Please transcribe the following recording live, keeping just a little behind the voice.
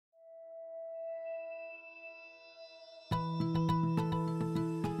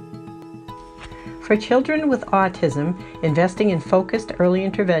For children with autism, investing in focused early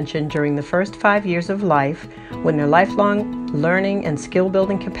intervention during the first 5 years of life, when their lifelong learning and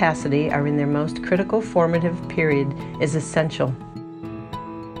skill-building capacity are in their most critical formative period, is essential.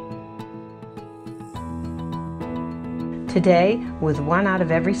 Today, with 1 out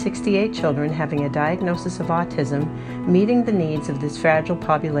of every 68 children having a diagnosis of autism, meeting the needs of this fragile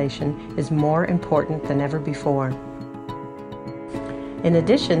population is more important than ever before. In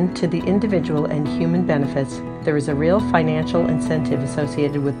addition to the individual and human benefits, there is a real financial incentive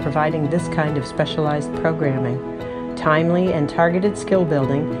associated with providing this kind of specialized programming. Timely and targeted skill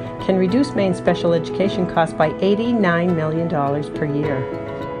building can reduce Maine's special education costs by $89 million per year.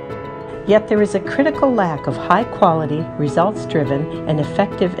 Yet there is a critical lack of high-quality, results-driven, and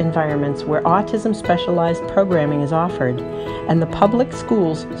effective environments where autism-specialized programming is offered, and the public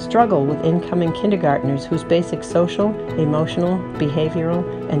schools struggle with incoming kindergartners whose basic social, emotional, behavioral,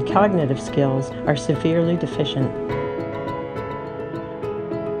 and cognitive skills are severely deficient.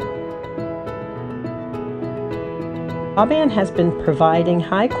 Waban has been providing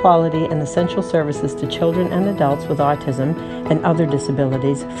high-quality and essential services to children and adults with autism and other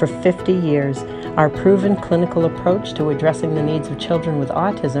disabilities for 50 years. Our proven clinical approach to addressing the needs of children with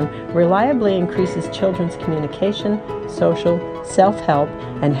autism reliably increases children's communication, social, self-help,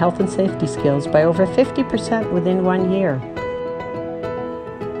 and health and safety skills by over 50% within 1 year.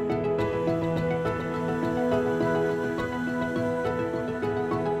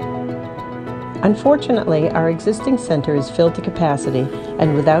 Unfortunately, our existing center is filled to capacity,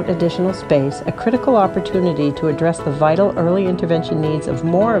 and without additional space, a critical opportunity to address the vital early intervention needs of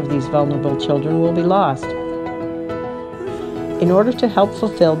more of these vulnerable children will be lost. In order to help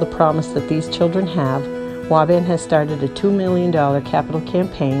fulfill the promise that these children have, Waban has started a $2 million capital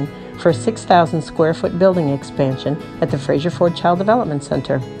campaign for a 6,000 square foot building expansion at the Fraser Ford Child Development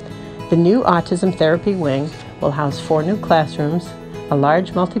Center. The new Autism Therapy Wing will house 4 new classrooms, a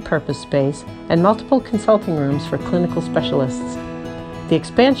large multi-purpose space, and multiple consulting rooms for clinical specialists. The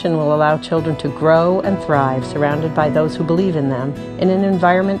expansion will allow children to grow and thrive surrounded by those who believe in them in an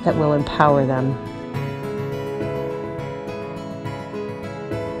environment that will empower them.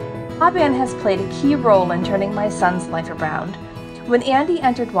 Waban has played a key role in turning my son's life around. When Andy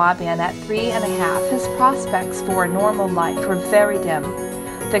entered Waban at 3 and a half, his prospects for a normal life were very dim.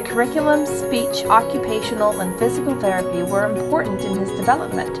 The curriculum, speech, occupational, and physical therapy were important in his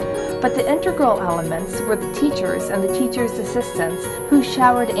development, but the integral elements were the teachers and the teachers' assistants who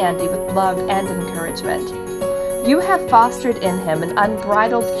showered Andy with love and encouragement. You have fostered in him an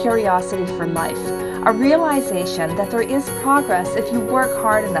unbridled curiosity for life, a realization that there is progress if you work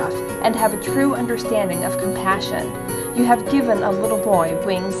hard enough and have a true understanding of compassion. You have given a little boy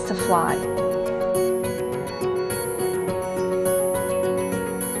wings to fly.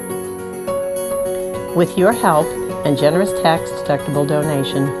 With your help and generous tax-deductible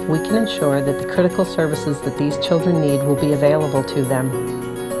donation, we can ensure that the critical services that these children need will be available to them.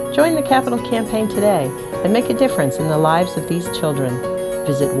 Join the Capital Campaign today and make a difference in the lives of these children.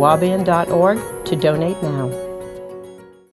 Visit waban.org to donate now.